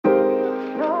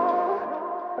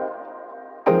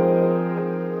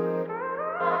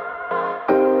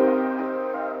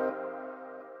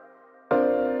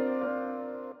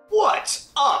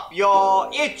up, y'all?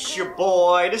 It's your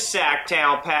boy, the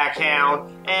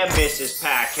Sactownpackhound and Mrs.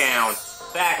 Packhound.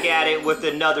 Back at it with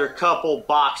another couple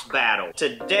box battle.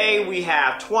 Today we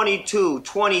have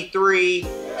 22-23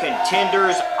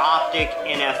 Contenders Optic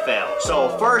NFL.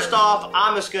 So first off,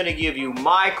 I'm just gonna give you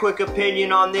my quick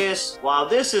opinion on this. While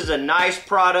this is a nice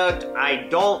product, I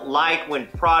don't like when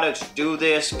products do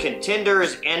this.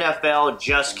 Contenders NFL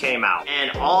just came out,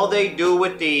 and all they do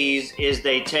with these is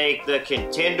they take the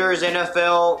Contenders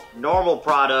NFL normal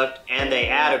product and they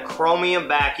add a chromium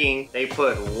backing. They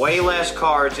put way less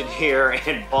cards in here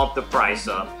and bump the price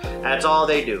up. That's all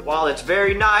they do. While it's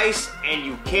very nice and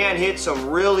you can hit some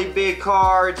really big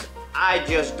cards, I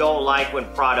just don't like when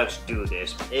products do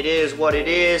this. It is what it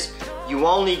is. You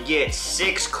only get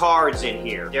 6 cards in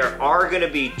here. There are gonna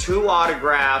be 2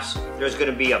 autographs. There's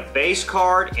gonna be a base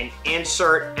card, an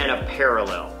insert, and a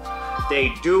parallel.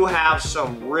 They do have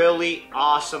some really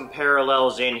awesome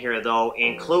parallels in here though,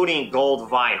 including gold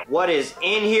vinyl. What is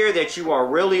in here that you are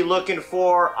really looking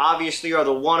for, obviously, are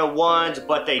the one-of-ones,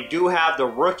 but they do have the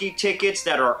rookie tickets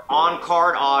that are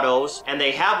on-card autos, and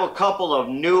they have a couple of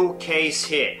new case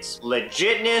hits.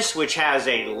 Legitness, which has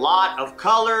a lot of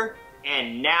color,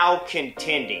 and Now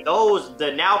Contending.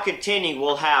 The Now Contending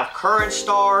will have current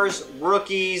stars,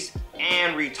 rookies,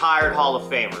 and retired Hall of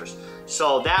Famers.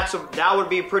 So that would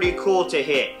be pretty cool to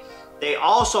hit. They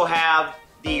also have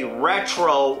the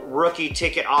retro rookie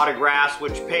ticket autographs,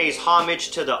 which pays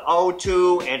homage to the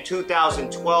 02 and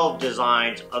 2012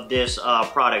 designs of this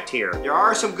product here. There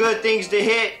are some good things to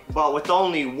hit, but with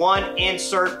only 1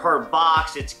 insert per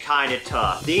box, it's kind of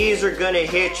tough. These are gonna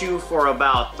hit you for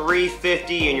about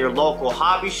 $3.50 in your local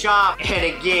hobby shop, and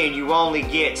again, you only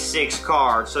get 6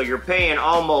 cards, so you're paying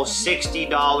almost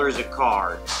 $60 a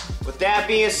card. With that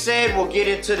being said, we'll get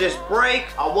into this break.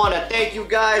 I want to thank you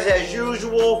guys as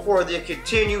usual for the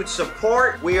continued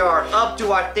support. We are up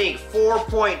to, I think,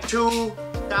 4.2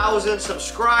 thousand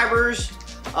subscribers.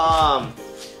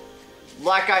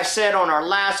 Like I said on our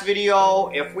last video,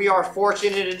 if we are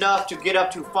fortunate enough to get up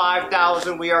to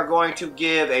 5,000, we are going to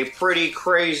give a pretty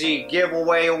crazy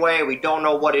giveaway away. We don't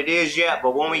know what it is yet,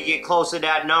 but when we get close to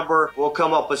that number, we'll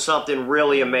come up with something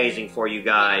really amazing for you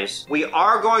guys. We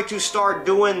are going to start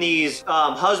doing these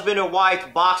husband and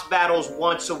wife box battles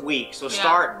once a week. So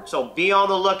be on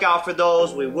the lookout for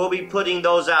those. We will be putting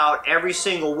those out every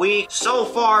single week. So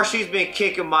far, she's been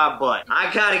kicking my butt.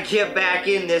 I gotta get back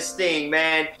in this thing,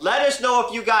 man. Let us know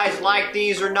if you guys like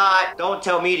these or not. Don't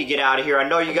tell me to get out of here. I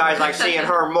know you guys like seeing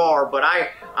her more, but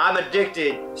I'm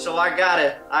addicted, so I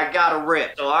gotta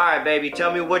rip. So all right, baby,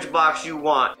 tell me which box you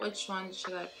want. Which one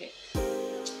should I pick?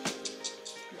 Let's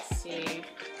see.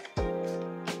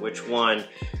 Which one?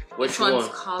 Which one's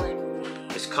calling me?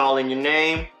 It's calling your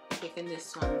name? Picking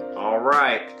this one. All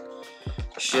right.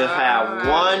 Should have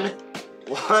one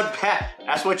pack.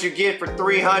 That's what you get for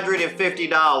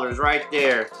 $350 right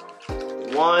there.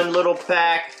 One little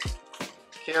pack.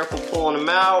 Careful pulling them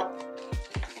out.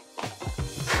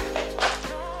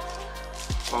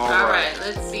 All right,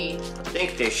 let's see. I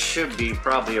think they should be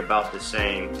probably about the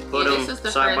same. Put them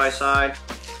side by side.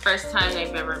 First time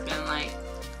they've ever been like.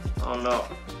 Oh no.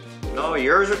 No,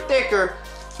 yours are thicker.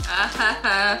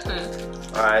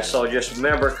 All right, so just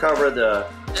remember, cover the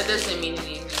that doesn't mean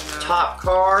anything, no. Top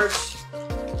cards.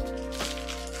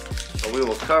 So we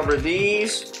will cover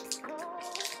these.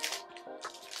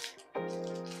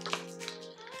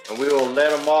 And we will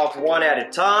let them off one at a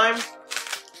time.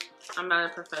 I'm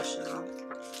not a professional.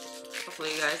 Hopefully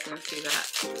you guys didn't see that.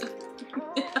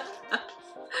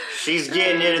 She's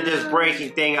getting into this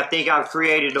breaking thing. I think I've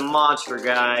created a monster,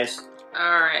 guys.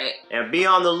 Alright. And be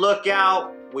on the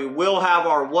lookout. We will have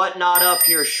our whatnot up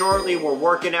here shortly. We're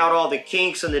working out all the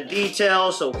kinks and the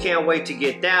details, so can't wait to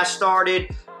get that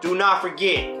started. Do not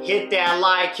forget, hit that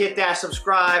like, hit that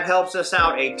subscribe. Helps us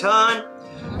out a ton.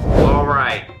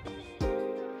 Alright.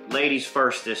 Ladies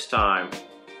first this time.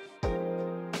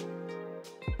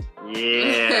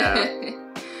 Yeah.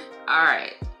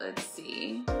 Alright, let's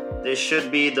see. This should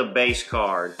be the base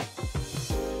card.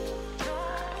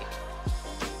 Alright.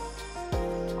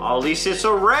 Oh, at least it's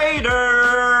a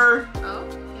Raider!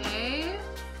 Okay.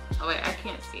 Oh wait, I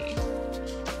can't see.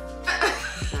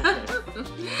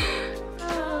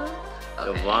 Okay.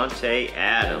 Devontae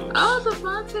Adams. Oh,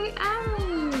 Devontae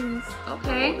Adams.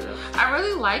 Okay. I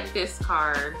really like this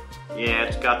card. Yeah,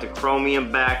 it's got the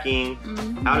chromium backing.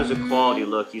 How does the quality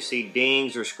look? You see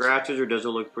dings or scratches, or does it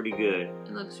look pretty good?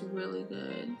 It looks really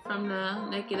good from the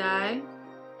naked eye.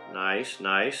 Nice,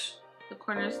 nice. The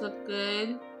corners look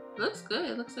good. It looks good.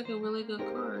 It looks like a really good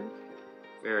card.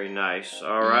 Very nice.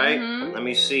 All right. Let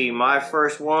me see. My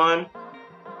first one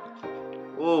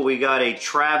Ooh, we got a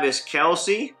Travis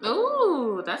Kelce.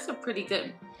 Ooh, that's a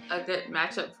good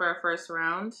matchup for our first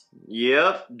round.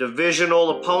 Yep,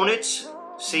 divisional opponents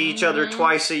see each other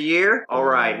twice a year. All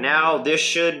right, now this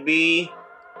should be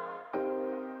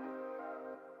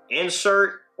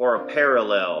insert or a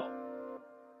parallel,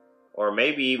 or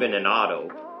maybe even an auto.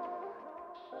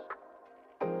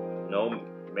 No,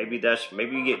 maybe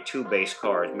you get 2 base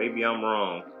cards. Maybe I'm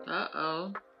wrong.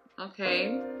 Uh-oh.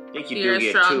 Okay. I think you do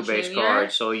get 2 base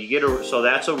cards, so you get so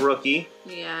that's a rookie.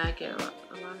 Yeah, I get a lot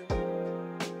of.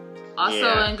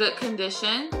 Also in good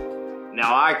condition.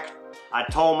 Now I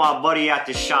told my buddy at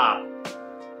the shop,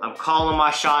 I'm calling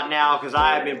my shot now because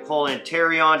I have been pulling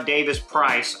Terrion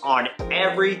Davis-Price on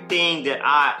everything that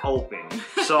I open.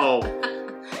 So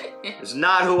it's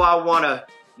not who I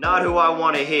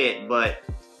wanna hit, but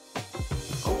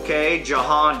okay,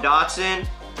 Jahan Dotson.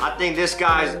 I think this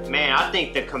guy's, man, I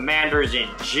think the Commanders in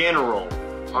general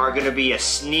are gonna be a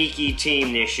sneaky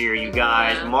team this year, you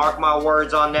guys. Yeah. Mark my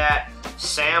words on that.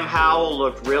 Sam Howell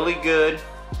looked really good.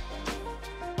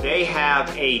 They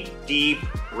have a deep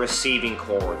receiving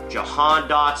core. Jahan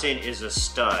Dotson is a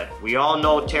stud. We all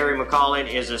know Terry McLaurin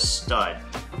is a stud.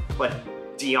 But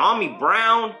De'Ami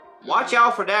Brown, watch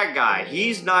out for that guy.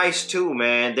 He's nice too,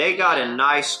 man. They got a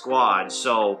nice squad.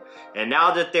 So, and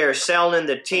now that they're selling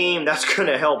the team, that's going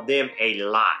to help them a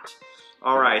lot.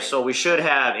 All right, so we should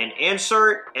have an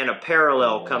insert and a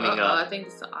parallel coming up. I think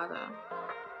it's the auto.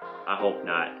 I hope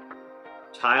not.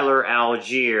 Tyler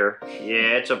Algier.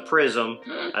 Yeah, it's a prism.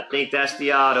 I think that's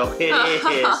the auto. It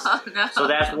is. No. So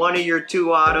that's one of your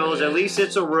 2 autos. At least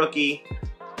it's a rookie.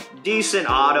 Decent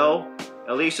auto.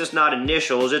 At least it's not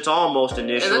initials. It's almost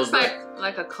initials. It looks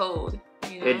like a code.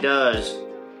 You know? It does.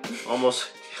 Almost.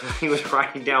 He was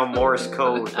writing down Morse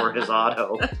code for his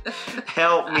auto.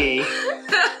 Help me.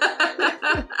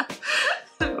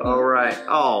 All right.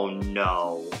 Oh,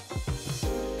 no.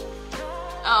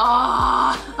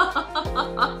 Oh.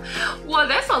 Well,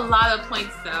 that's a lot of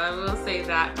points, though. I will say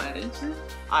that much.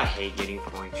 I hate getting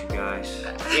points, you guys.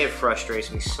 It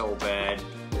frustrates me so bad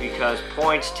because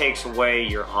points takes away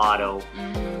your auto.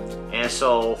 And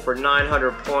so for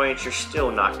 900 points, you're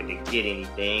still not going to get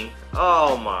anything.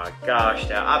 Oh my gosh,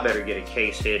 I better get a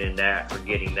case hit in that for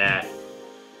getting that.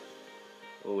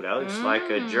 Oh, that looks like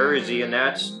a jersey, and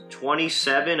that's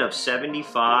 27 of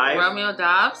 75. Romeo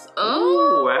Dobbs.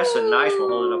 Oh, that's a nice one.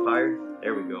 Hold it up higher.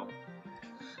 There we go.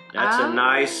 That's a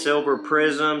nice silver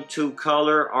prism,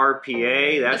 2-color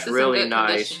RPA. That's really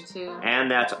nice.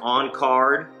 And that's on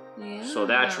card. Yeah. So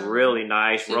that's really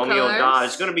nice. 2 Romeo colors. Dobbs.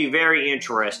 It's going to be very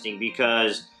interesting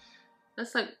because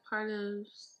that's like part of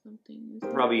something.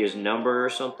 Probably his number or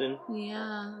something.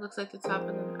 Yeah, looks like the top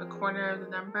of a corner of the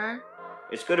number.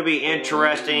 It's going to be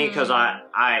interesting because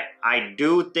I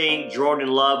do think Jordan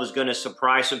Love is going to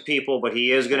surprise some people, but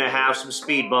he is going to have some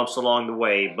speed bumps along the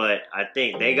way. But I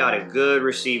think they got a good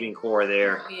receiving core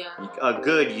there. Yeah. A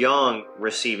good young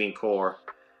receiving core.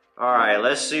 All right,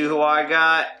 let's see who I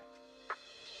got.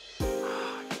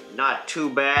 Not too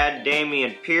bad.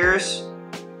 Damian Pierce.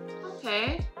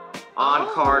 Okay.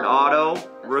 On-card auto.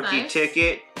 Rookie nice.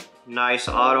 ticket. Nice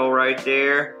auto right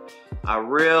there. I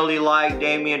really like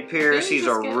Damian Pierce. He's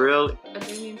a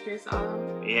Damian Pierce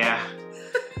auto. Yeah.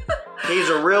 He's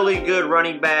a really good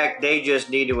running back. They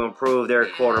just need to improve their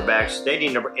quarterbacks. They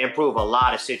need to improve a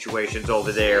lot of situations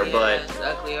over there. But it's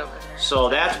ugly over there. So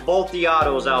that's both the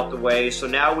autos out the way. So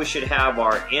now we should have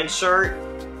our insert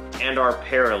and our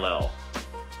parallel.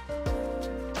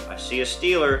 I see a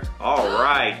Steeler. All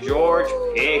right, George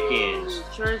Pickens.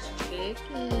 George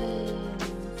Pickens.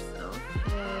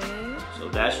 So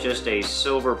that's just a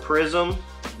silver prism.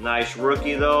 Nice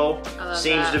rookie though.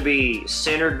 Seems to be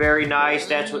centered very nice.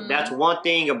 That's one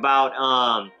thing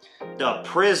about the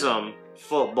prism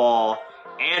football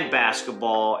and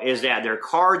basketball is that their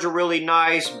cards are really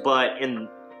nice, but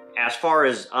as far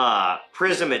as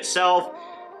prism itself,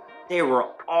 they were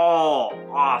all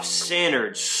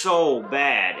off-centered so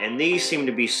bad, and these seem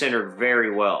to be centered very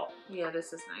well. Yeah,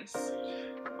 this is nice.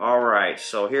 All right,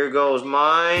 so here goes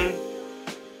mine.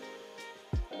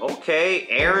 Okay,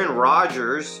 Aaron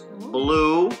Rodgers,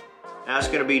 blue. That's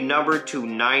going to be numbered to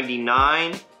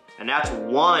 99, and that's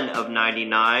 1 of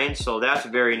 99, so that's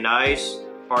very nice.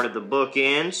 Part of the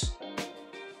bookends.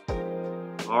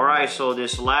 All right, so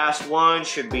this last one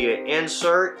should be an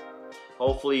insert.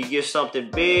 Hopefully you get something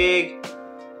big.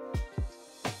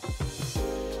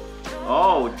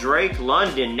 Oh, Drake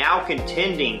London, now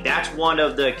contending. That's one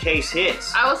of the case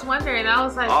hits. I was wondering. I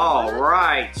was like, all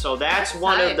right. So that's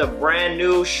one of the brand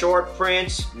new short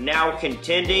prints, now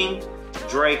contending.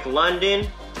 Drake London,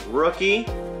 rookie.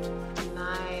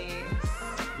 Nice.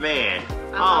 Man,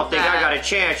 I don't think I got a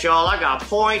chance, y'all. I got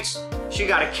points. She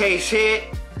got a case hit.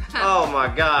 Oh my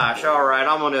gosh. All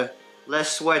right, let's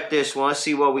sweat this one. Let's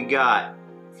see what we got.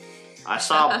 I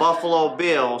saw Buffalo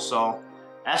Bill, so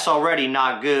that's already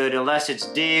not good unless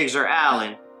it's Diggs or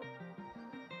Allen.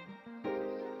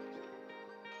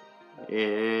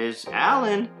 It's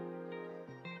Allen.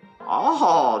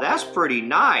 Oh, that's pretty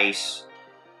nice.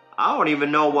 I don't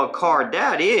even know what card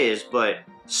that is, but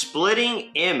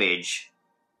splitting image.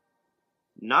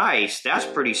 Nice. That's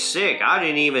pretty sick. I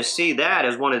didn't even see that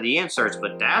as one of the inserts,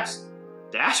 but that's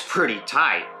pretty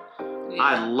tight. Yeah.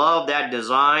 I love that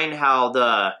design,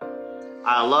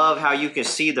 I love how you can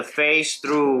see the face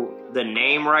through the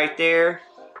name right there.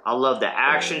 I love the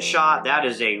action shot. That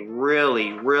is a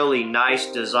really, really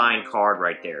nice design card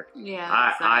right there. Yeah,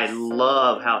 nice. I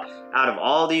love how, out of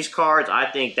all these cards, I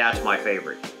think that's my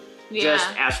favorite. Yeah. Just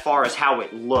as far as how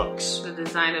it looks. The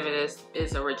design of it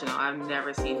is original. I've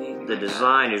never seen anything The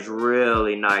design is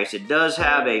really nice. It does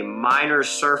have a minor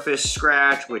surface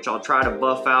scratch, which I'll try to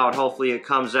buff out. Hopefully it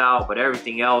comes out, but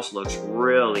everything else looks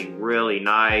really, really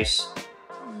nice.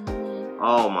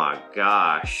 Oh my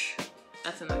gosh.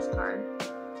 That's a nice card.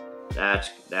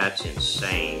 That's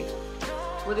insane.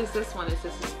 What is this one? Is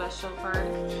this a special card?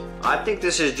 I think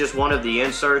this is just one of the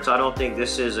inserts. I don't think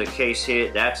this is a case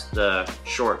hit. That's the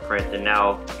short print, the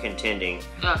now contending.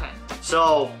 Okay.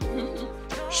 So,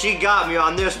 she got me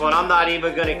on this one. I'm not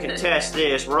even going to contest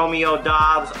this. Romeo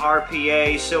Dobbs,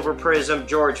 RPA, Silver Prism,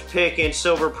 George Pickens,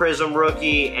 Silver Prism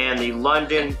rookie, and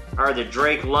the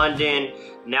Drake London,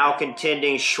 now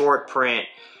contending short print.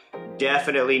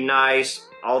 Definitely nice.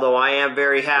 Although I am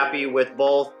very happy with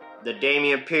both the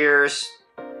Dameon Pierce,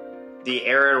 the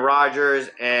Aaron Rodgers,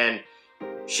 and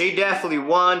she definitely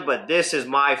won, but this is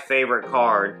my favorite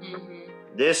card.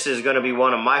 This is going to be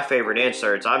one of my favorite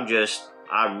inserts.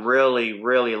 I'm really,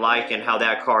 really liking how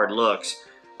that card looks.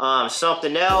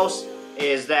 Something else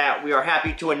is that we are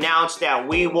happy to announce that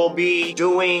we will be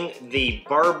doing the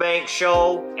Burbank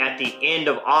show at the end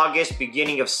of August,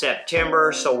 beginning of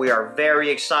September. So we are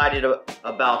very excited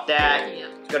about that. Yeah.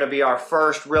 It's gonna be our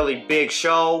first really big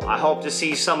show. I hope to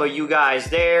see some of you guys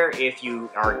there. If you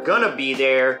are gonna be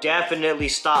there, definitely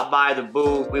stop by the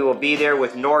booth. We will be there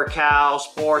with NorCal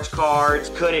sports cards.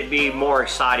 Couldn't be more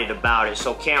excited about it.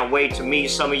 So can't wait to meet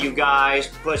some of you guys,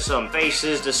 put some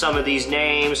faces to some of these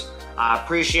names. I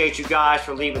appreciate you guys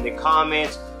for leaving the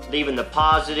comments, leaving the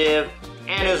positive,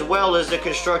 and as well as the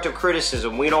constructive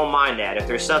criticism. We don't mind that. If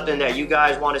there's something that you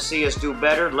guys want to see us do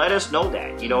better, let us know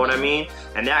that. You know what I mean?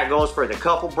 And that goes for the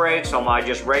couple breaks, on my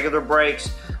just regular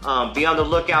breaks. Be on the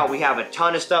lookout. We have a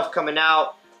ton of stuff coming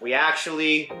out. I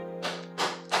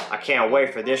can't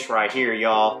wait for this right here,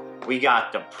 y'all. We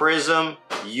got the Prism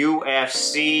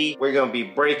UFC. We're gonna be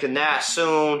breaking that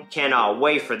soon. Cannot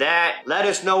wait for that. Let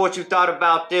us know what you thought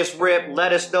about this rip.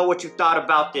 Let us know what you thought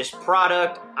about this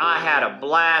product. I had a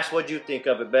blast. What'd you think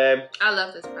of it, babe? I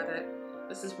love this product.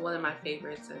 This is one of my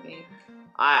favorites, I think.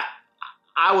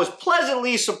 I was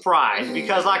pleasantly surprised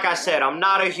because, like I said, I'm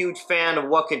not a huge fan of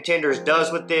what Contenders does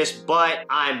with this, but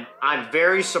I'm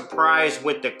very surprised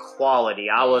with the quality.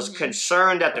 I was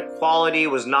concerned that the quality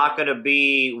was not going to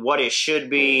be what it should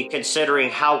be, considering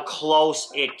how close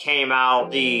it came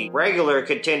out. The regular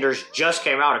Contenders just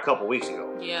came out a couple weeks ago.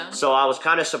 Yeah. So I was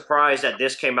kind of surprised that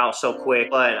this came out so quick,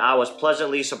 but I was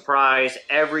pleasantly surprised.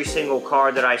 Every single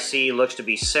card that I see looks to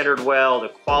be centered well. The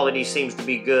quality seems to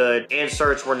be good.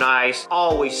 Inserts were nice.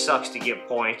 Always sucks to get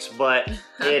points, but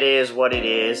it is what it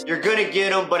is. You're gonna get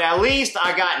them, but at least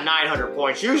I got 900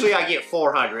 points. Usually I get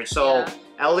 400, so yeah.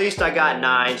 At least I got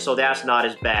 9, so that's not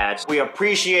as bad. We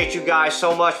appreciate you guys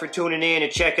so much for tuning in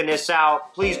and checking this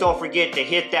out. Please don't forget to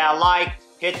hit that like,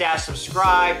 hit that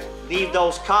subscribe, leave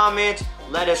those comments.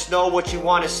 Let us know what you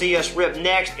want to see us rip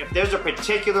next. If there's a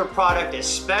particular product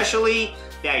especially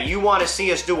that you want to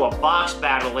see us do a box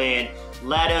battle in,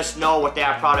 let us know what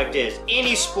that product is.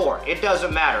 Any sport, it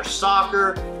doesn't matter.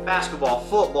 Soccer, basketball,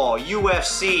 football,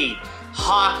 UFC,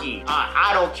 hockey,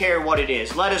 I don't care what it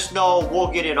is. Let us know,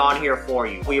 we'll get it on here for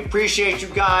you. We appreciate you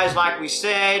guys, like we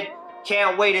said.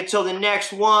 Can't wait until the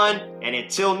next one. And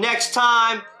until next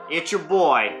time, it's your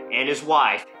boy and his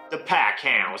wife, the Pack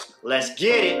Hounds. Let's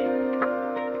get it.